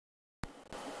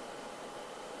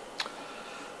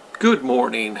Good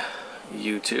morning,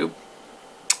 YouTube.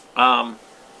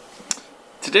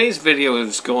 Today's video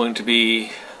is going to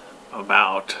be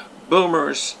about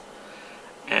boomers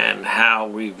and how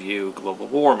we view global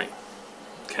warming.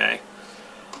 Okay.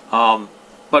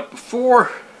 But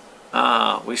before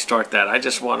we start that, I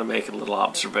just want to make a little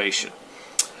observation.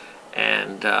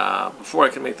 And before I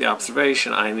can make the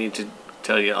observation, I need to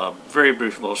tell you a very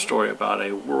brief little story about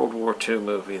a World War II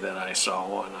movie that I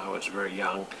saw when I was very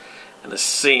young. And the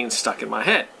scene stuck in my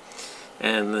head.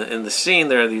 And in the scene,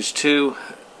 there are these two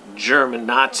German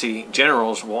Nazi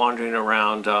generals wandering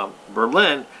around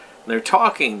Berlin, and they're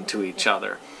talking to each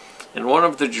other. And one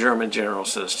of the German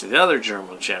generals says to the other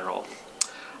German general,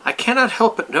 "I cannot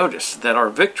help but notice that our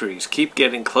victories keep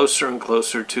getting closer and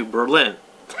closer to Berlin."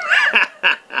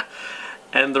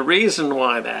 And the reason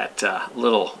why that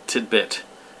little tidbit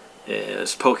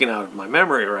is poking out of my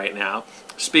memory right now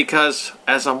is because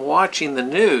as I'm watching the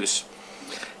news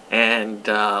and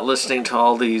listening to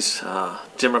all these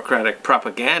Democratic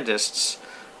propagandists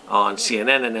on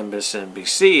CNN and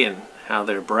MSNBC and how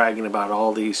they're bragging about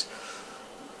all these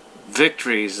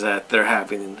victories that they're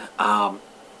having,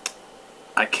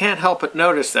 I can't help but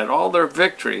notice that all their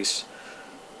victories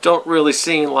don't really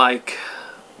seem like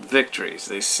victories.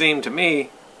 They seem to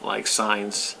me like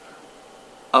signs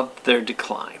of their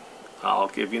decline. I'll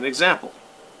give you an example.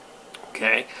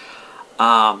 Okay,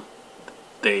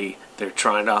 they're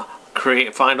trying to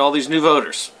find all these new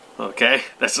voters. Okay,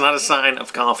 that's not a sign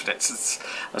of confidence. It's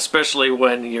especially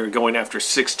when you're going after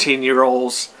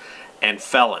 16-year-olds and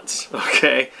felons.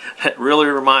 Okay, that really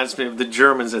reminds me of the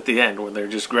Germans at the end when they're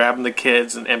just grabbing the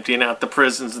kids and emptying out the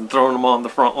prisons and throwing them on the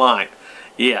front line.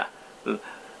 Yeah,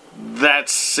 that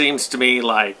seems to me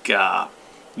like,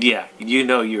 yeah, you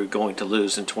know you're going to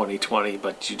lose in 2020,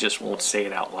 but you just won't say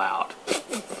it out loud.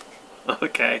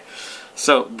 Okay,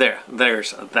 so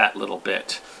there's that little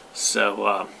bit.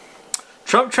 So,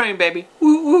 Trump train, baby,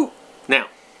 woo woo. Now,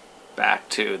 back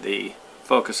to the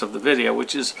focus of the video,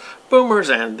 which is boomers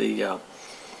and the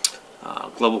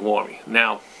global warming.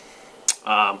 Now,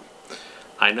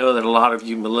 I know that a lot of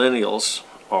you millennials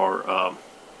are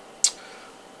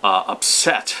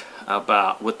upset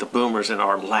with the boomers and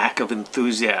our lack of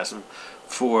enthusiasm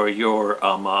for your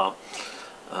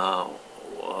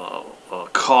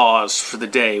cause for the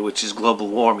day, which is global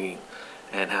warming,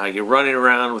 and how you're running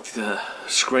around with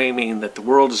screaming that the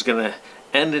world is going to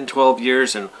end in 12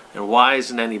 years, and why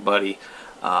isn't anybody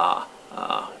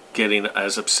getting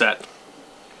as upset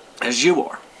as you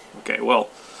are? Okay, well,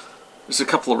 there's a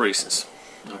couple of reasons.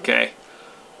 Okay,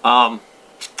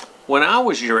 when I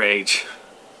was your age,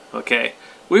 okay,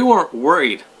 we weren't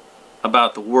worried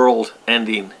about the world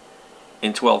ending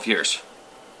in 12 years.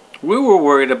 We were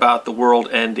worried about the world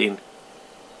ending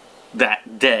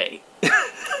that day.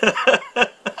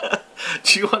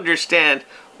 Do you understand?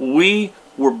 We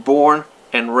were born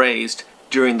and raised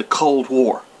during the Cold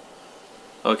War.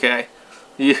 Okay?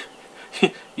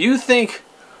 You think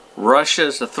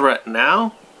Russia's a threat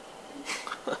now?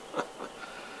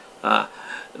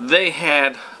 They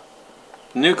had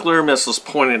nuclear missiles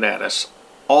pointed at us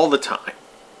all the time.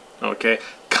 Okay?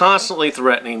 Constantly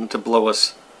threatening to blow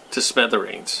us to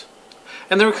smithereens.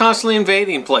 And they were constantly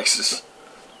invading places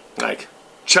like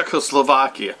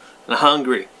Czechoslovakia and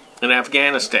Hungary and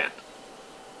Afghanistan.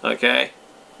 Okay?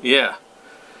 Yeah.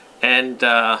 And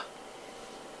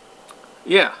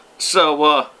yeah.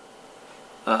 So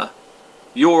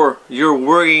you're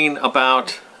worrying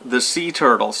about the sea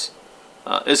turtles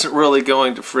isn't really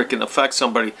going to frickin' affect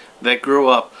somebody that grew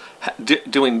up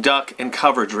doing duck and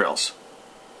cover drills.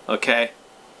 Okay?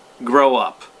 Grow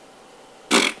up.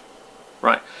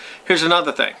 Right. Here's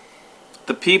another thing.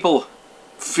 The people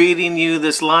feeding you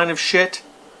this line of shit,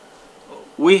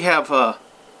 we have a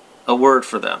word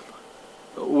for them.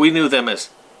 We knew them as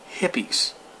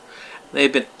hippies.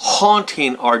 They've been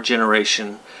haunting our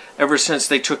generation ever since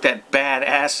they took that bad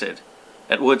acid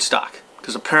at Woodstock.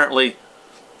 Because apparently,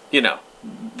 you know,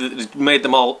 it made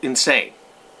them all insane.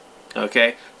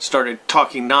 Okay? Started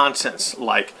talking nonsense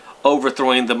like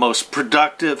overthrowing the most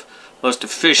productive, most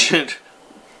efficient,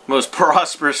 most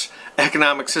prosperous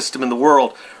economic system in the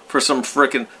world for some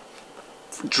frickin'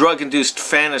 drug-induced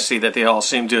fantasy that they all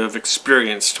seem to have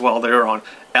experienced while they were on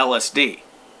LSD.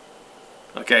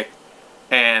 Okay?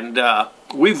 And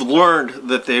we've learned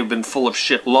that they've been full of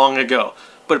shit long ago.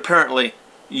 But apparently,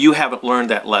 you haven't learned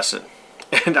that lesson.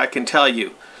 And I can tell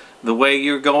you, the way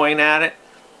you're going at it,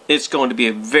 it's going to be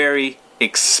a very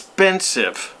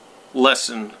expensive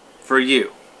lesson for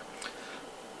you.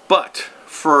 But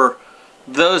for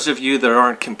those of you that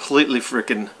aren't completely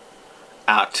frickin'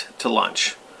 out to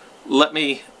lunch, let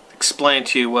me explain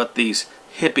to you what these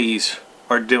hippies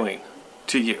are doing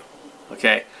to you.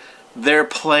 Okay? They're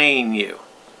playing you.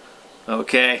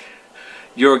 Okay?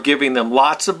 You're giving them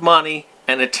lots of money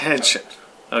and attention.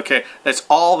 Okay? That's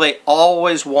all they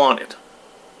always wanted.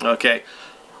 Okay?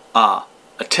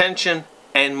 Attention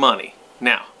and money.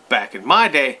 Now, back in my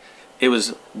day, it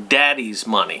was daddy's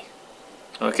money.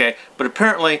 Okay? But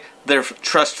apparently, their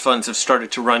trust funds have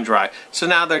started to run dry. So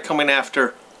now they're coming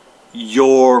after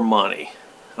your money.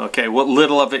 Okay? What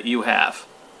little of it you have.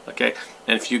 Okay?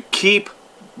 And if you keep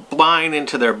buying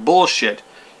into their bullshit,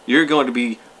 you're going to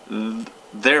be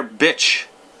their bitch.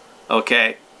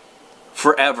 Okay?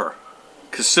 Forever.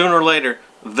 Because sooner or later,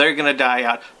 they're going to die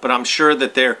out. But I'm sure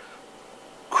that they're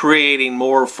creating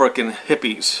more frickin'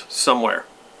 hippies somewhere.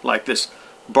 Like this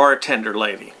bartender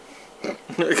lady.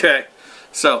 Okay?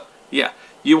 So, yeah.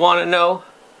 You want to know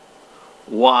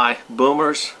why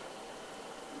boomers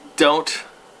don't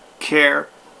care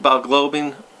about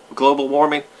global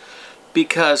warming?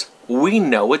 Because we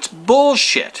know it's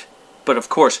bullshit. But of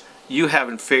course, you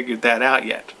haven't figured that out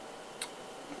yet.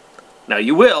 Now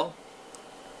you will.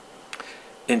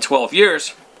 In 12 years,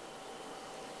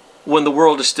 when the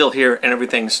world is still here and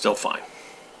everything's still fine.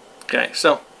 Okay,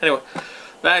 so anyway,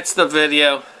 that's the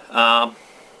video.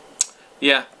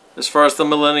 Yeah, as far as the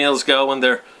millennials go and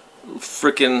their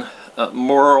freaking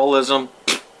moralism,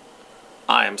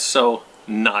 I am so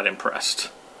not impressed.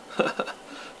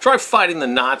 Try fighting the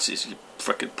Nazis, you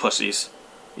frickin' pussies.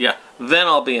 Yeah, then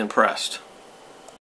I'll be impressed.